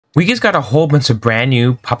We just got a whole bunch of brand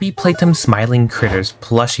new Puppy Playtime Smiling Critters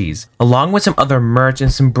plushies, along with some other merch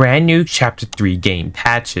and some brand new Chapter 3 game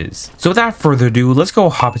patches. So without further ado, let's go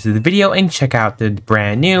hop into the video and check out the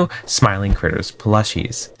brand new Smiling Critters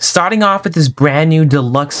plushies. Starting off with this brand new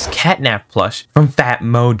deluxe CatNap plush from Fat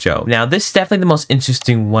Mojo. Now this is definitely the most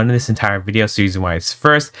interesting one in this entire video series why it's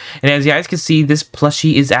first, and as you guys can see, this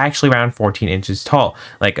plushie is actually around 14 inches tall,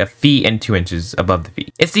 like a feet and 2 inches above the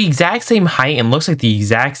feet. It's the exact same height and looks like the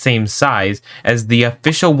exact same size as the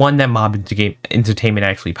official one that Mob Entertainment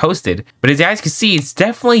actually posted, but as you guys can see, it's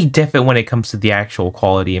definitely different when it comes to the actual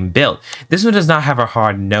quality and build. This one does not have a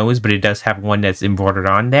hard nose, but it does have one that's embroidered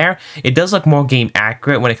on there. It does look more game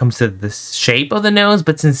accurate when it comes to the shape of the nose,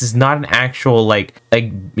 but since it's not an actual like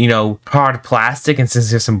you know, hard plastic, and since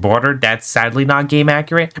there's some border, that's sadly not game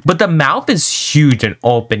accurate. But the mouth is huge and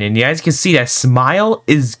open, and you guys can see that smile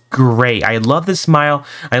is great. I love the smile.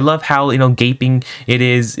 I love how, you know, gaping it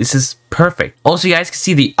is. This is perfect. Also, you guys can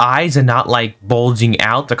see the eyes are not like bulging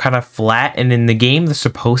out. They're kind of flat, and in the game they're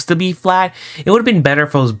supposed to be flat. It would have been better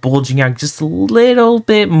if it was bulging out just a little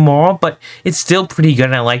bit more, but it's still pretty good,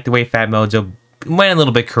 and I like the way Fat Mojo went a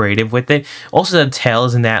little bit creative with it. Also, the tail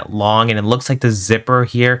isn't that long, and it looks like the zipper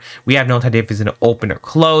here, we have no idea if it's going to open or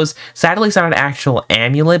close. Sadly, it's not an actual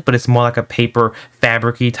amulet, but it's more like a paper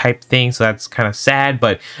fabric-y type thing, so that's kind of sad,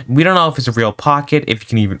 but we don't know if it's a real pocket, if you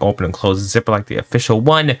can even open and close the zipper like the official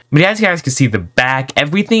one. But as you guys can see, the back,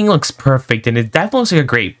 everything looks perfect, and it definitely looks like a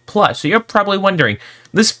great plush. So you're probably wondering,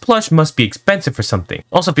 this plush must be expensive for something.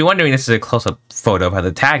 Also, if you're wondering, this is a close-up photo of how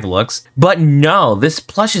the tag looks. But no, this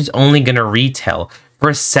plush is only going to retail for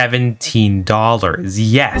 $17.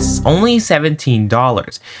 Yes, only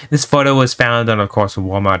 $17. This photo was found on, of course,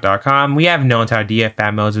 Walmart.com. We have no idea if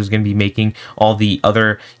Fat Mojo is going to be making all the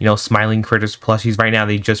other, you know, Smiling Critters plushies. Right now,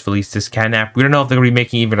 they just released this CatNap. We don't know if they're going to be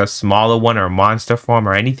making even a smaller one or a monster form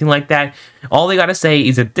or anything like that. All they got to say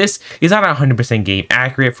is that this is not 100% game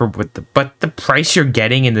accurate but the price you're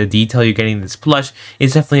getting and the detail you're getting in this plush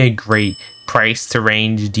is definitely a great price to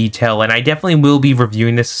range detail, and I definitely will be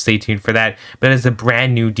reviewing this, so stay tuned for that. But it's a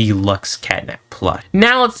brand new deluxe CatNap plush.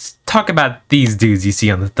 Now let's talk about these dudes you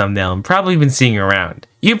see on the thumbnail and probably been seeing around.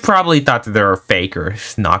 You probably thought that they were fake or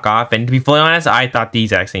knockoff, and to be fully honest, I thought the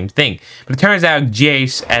exact same thing. But it turns out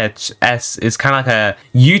GHS is kind of like a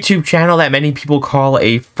YouTube channel that many people call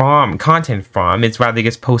a content farm. It's where they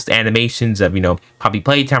just post animations of, you know, Puppy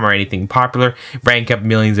Playtime or anything popular, rank up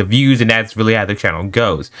millions of views, and that's really how the channel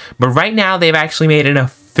goes. But right now, they've actually made an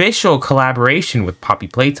official collaboration with Puppy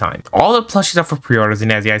Playtime. All the plushies are for pre-orders,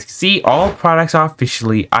 and as you guys can see, all products are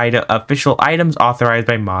official items authorized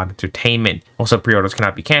by Mob Entertainment. Also, pre-orders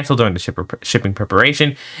cannot be canceled during the shipping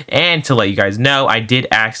preparation. And to let you guys know, I did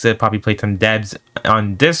ask the Puppy Playtime devs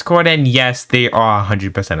on Discord, and yes, they are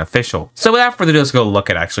 100% official. So without further ado, let's go look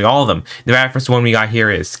at actually all of them. The very first one we got here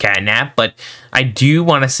is CatNap, but I do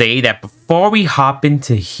want to say that before we hop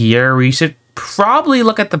into here, we should probably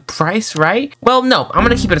look at the price, right? Well, no, I'm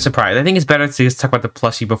gonna keep it a surprise. I think it's better to just talk about the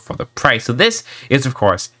plushie before the price. So this is, of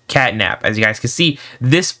course, CatNap. As you guys can see,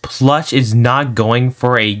 this plush is not going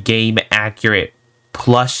for a game accurate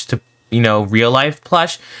plush to, you know, real life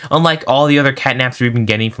plush, unlike all the other CatNaps we've been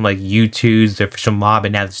getting from like YouTube's, the official Mob,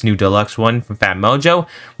 and now this new deluxe one from Fat Mojo.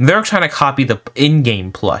 They're trying to copy the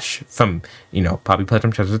in-game plush from, you know, Puppy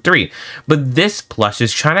Playtime Chapter 3. But this plush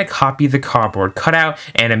is trying to copy the cardboard cutout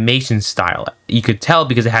animation style. You could tell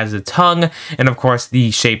because it has the tongue and, of course,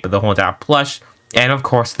 the shape of the whole entire plush. And of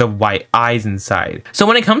course the white eyes inside. So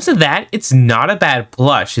when it comes to that, it's not a bad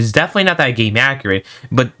plush. It's definitely not that game accurate,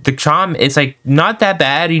 but the charm is like not that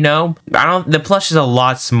bad, you know. The plush is a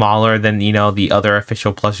lot smaller than, you know, the other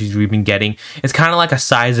official plushies we've been getting. It's kind of like a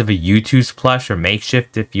size of a YouTube's plush or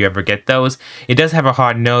makeshift if you ever get those. It does have a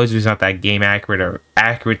hard nose, it's not that game accurate or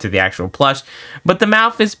accurate to the actual plush, but the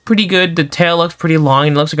mouth is pretty good. The tail looks pretty long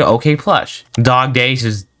and it looks like an okay plush. Dog Day is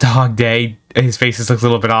just Dog Day. His face just looks a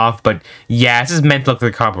little bit off, but yeah, this is meant to look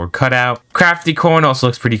like a cardboard cutout. Crafty Corn also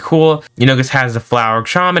looks pretty cool. You know, this has the flower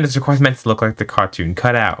charm, and it's of course meant to look like the cartoon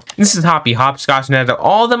cutout. This is Hoppy Hopscotch, and out of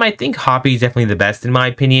all of them, I think Hoppy is definitely the best in my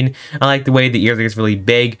opinion. I like the way the ears are really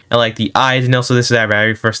big. I like the eyes, and also this is our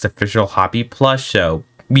very first official Hoppy plush, so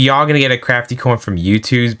we are going to get a Crafty Corn from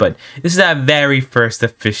YouTube's, but this is our very first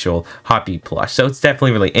official Hoppy plush, so it's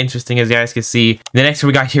definitely really interesting, as you guys can see. The next one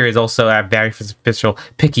we got here is also our very first official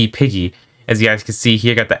Picky Piggy. As you guys can see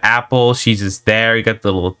here, got the apple. She's just there. You got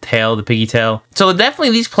the little tail, the piggy tail. So definitely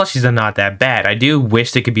these plushies are not that bad. I do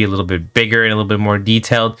wish they could be a little bit bigger and a little bit more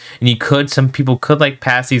detailed. And some people could like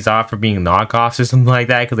pass these off for being knockoffs or something like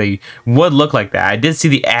that, because they would look like that. I did see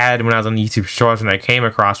the ad when I was on YouTube Shorts when I came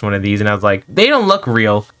across one of these, and I was like, they don't look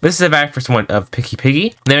real. This is a very first one of Picky Piggy.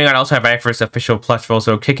 And then we got also a very first official plush for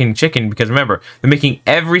also Kickin' Chicken, because remember, they're making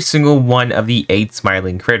every single one of the 8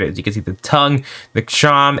 smiling critters. You can see the tongue, the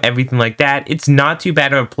charm, everything like that. It's not too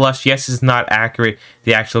bad of a plush. Yes, it's not accurate to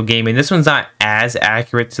the actual game, and this one's not as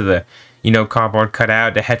accurate to the cardboard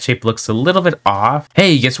cutout. The head shape looks a little bit off.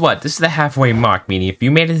 Hey, guess what? This is the halfway mark, meaning if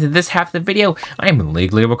you made it to this half of the video, I am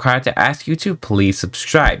legally required to ask you to please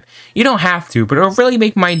subscribe. You don't have to, but it'll really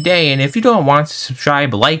make my day, and if you don't want to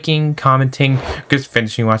subscribe, liking, commenting, just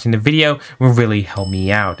finishing watching the video will really help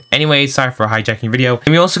me out. Anyway, sorry for hijacking the video.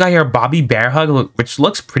 And we also got here a Bobby Bear hug, which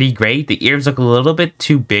looks pretty great. The ears look a little bit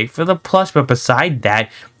too big for the plush, but beside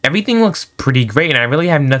that, everything looks pretty great, and I really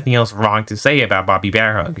have nothing else wrong to say about Bobby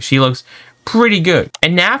Bear Hug. She looks pretty good.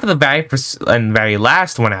 And now for the very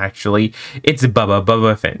last one, actually, it's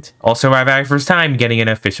Bubba Fint. Also our very first time getting an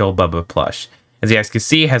official Bubba plush. As you guys can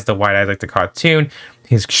see, it has the white eyes like the cartoon,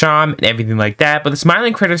 his charm, and everything like that. But the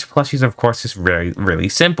Smiling Critters plushies, of course, is really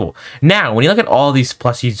simple. Now, when you look at all these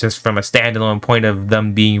plushies just from a standalone point of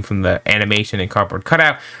them being from the animation and cardboard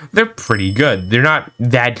cutout, they're pretty good. They're not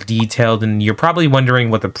that detailed, and you're probably wondering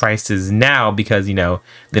what the price is now because, they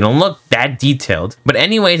don't look that detailed. But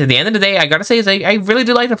anyways, at the end of the day, I gotta say, I really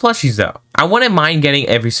do like the plushies, though. I wouldn't mind getting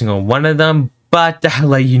every single one of them, but I'll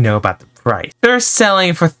let you know about the price. They're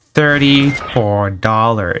selling for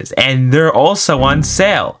 $34, and they're also on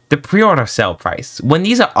sale. The pre-order sale price, when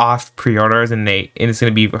these are off pre-orders and it's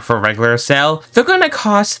going to be for regular sale, they're going to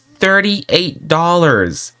cost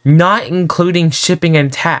 $38, not including shipping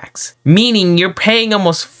and tax, meaning you're paying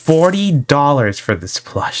almost $40 for this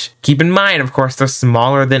plush. Keep in mind, of course, they're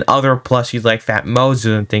smaller than other plushies like Fat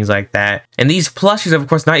Mojo and things like that. And these plushies, of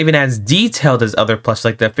course, not even as detailed as other plushies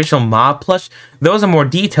like the official Mob plush. Those are more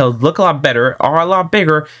detailed, look a lot better, are a lot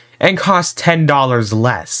bigger, and cost $10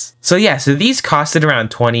 less. So yeah, so these costed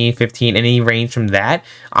around $20, $15, any range from that.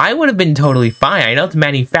 I would have been totally fine. I know to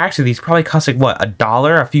manufacture these probably cost like what,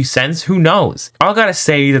 $1, a few cents, who knows? I gotta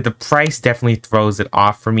say that the price definitely throws it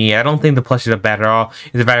off for me. I don't think the plushies are bad at all.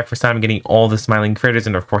 It's the very first time I'm getting all the Smiling Critters,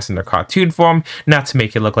 and of course in their cartoon form, not to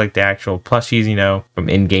make it look like the actual plushies, from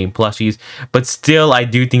in-game plushies. But still, I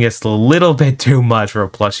do think it's a little bit too much for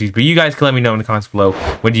plushies. But you guys can let me know in the comments below,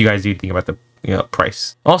 what do you guys do think about the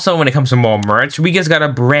price. Also, when it comes to more merch, we just got a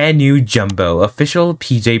brand new Jumbo official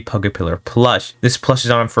PJ Plush. This plush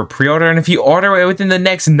is on for pre-order, and if you order it within the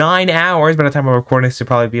next 9 hours, by the time I'm recording this, it'll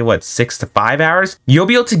probably be what, 6 to 5 hours, you'll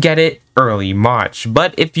be able to get it early March.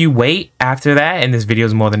 But if you wait after that, and this video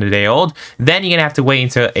is more than a day old, then you're gonna have to wait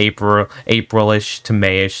until April-ish to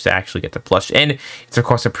May-ish to actually get the plush in. It's of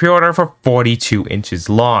course a pre-order for 42 inches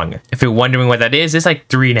long. If you're wondering what that is, it's like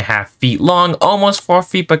 3.5 feet long, almost 4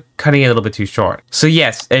 feet, but cutting it a little bit too short. So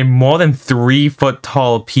yes, a more than 3 foot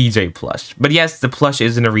tall PJ plush. But yes, the plush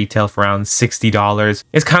is in a retail for around $60.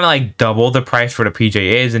 It's kind of like double the price for the PJ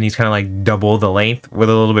is, and he's kind of like double the length with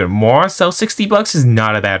a little bit more. So $60 is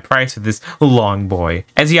not a bad price for this long boy.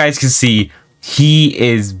 As you guys can see, he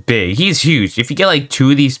is big. He's huge. If you get like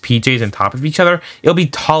 2 of these PJs on top of each other, it'll be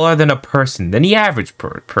taller than a person, than the average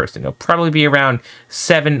person. It'll probably be around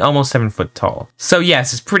almost 7 foot tall. So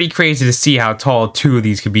yes, it's pretty crazy to see how tall 2 of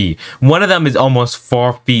these could be. One of them is almost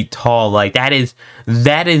 4 feet tall. Like that is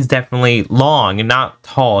definitely long and not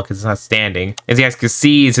tall because it's not standing. As you guys can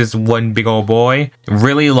see, it's just one big old boy,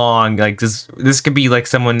 really long. Like this could be like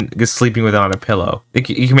someone just sleeping with it on a pillow.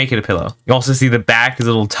 You can make it a pillow. You also see the back, his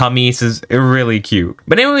little tummy. It's just really cute.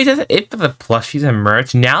 But anyways, that's it for the plushies and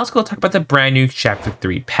merch. Now let's go talk about the brand new Chapter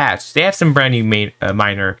 3 patch. They have some brand new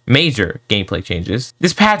major gameplay changes.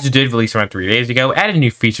 This patch did release around 3 days ago, added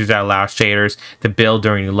new features that allow shaders to build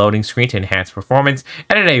during the loading screen to enhance performance,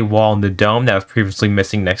 added a wall in the dome that was previously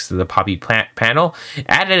missing next to the poppy plant panel,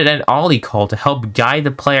 added an ollie call to help guide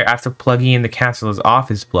the player after plugging in the cancel's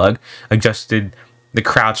office plug, adjusted the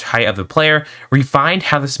crouch height of the player, refined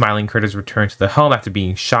how the Smiling Critters return to the home after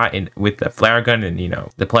being shot with the flare gun in,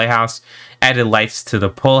 the playhouse, added lights to the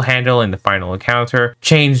pull handle in the final encounter,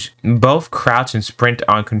 changed both crouch and sprint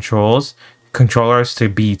on controllers to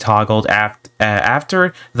be toggled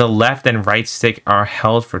after the left and right stick are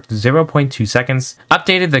held for 0.2 seconds.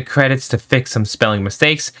 Updated the credits to fix some spelling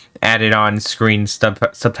mistakes. Added on screen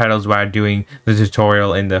subtitles while doing the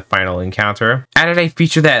tutorial in the final encounter. Added a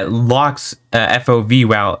feature that locks FOV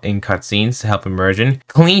while in cutscenes to help immersion.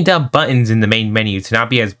 Cleaned up buttons in the main menu to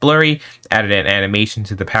not be as blurry. Added an animation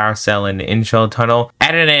to the power cell in the intro tunnel.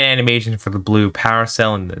 Added an animation for the blue power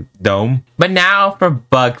cell in the dome. But now for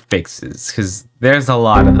bug fixes, because there's a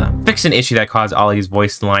lot of them. Fix an issue that caused Ollie's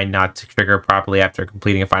voice line not to trigger properly after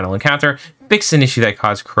completing a final encounter. Fix an issue that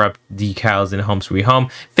caused corrupt decals in Home Sweet Home.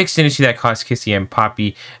 Fix an issue that caused Kissy and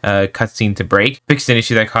Poppy cutscene to break. Fix an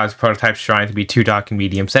issue that caused Prototype Shrine to be too dark in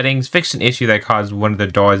medium settings. Fix an issue that caused one of the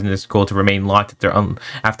doors in the school to remain locked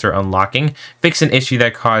after unlocking. Fix an issue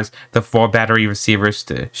that caused the 4 battery receivers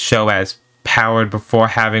to show as powered before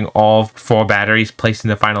having all 4 batteries placed in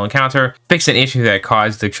the final encounter. Fix an issue that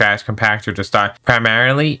caused the trash compactor to start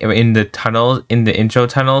primarily in the tunnel, in the intro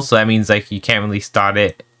tunnel, so that means like you can't really start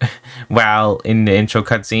it while in the intro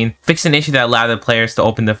cutscene. Fix an issue that allowed the players to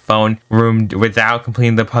open the phone room without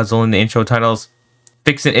completing the puzzle in the intro tunnels.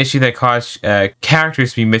 Fix an issue that caused characters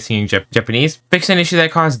to be missing in Japanese. Fix an issue that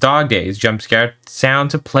caused Dog Days jump scare sound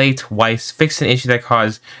to play twice. Fix an issue that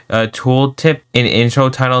caused tooltip in intro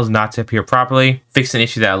tunnels not to appear properly. Fix an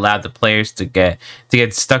issue that allowed the players to get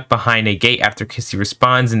stuck behind a gate after Kissy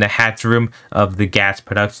respawns in the hatch room of the gas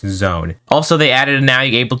production zone. Also, they added now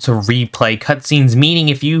you're able to replay cutscenes, meaning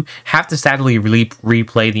if you have to sadly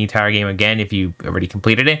replay the entire game again if you already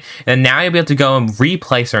completed it, and now you'll be able to go and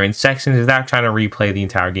replay certain sections without trying to replay the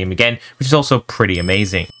entire game again, which is also pretty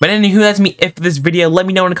amazing. But anywho, that's me for this video. Let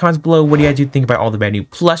me know in the comments below what do you guys think about all the brand new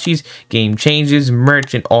plushies, game changes,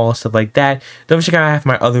 merch, and all stuff like that. Don't forget to check out half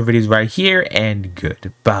my other videos right here, and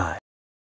goodbye.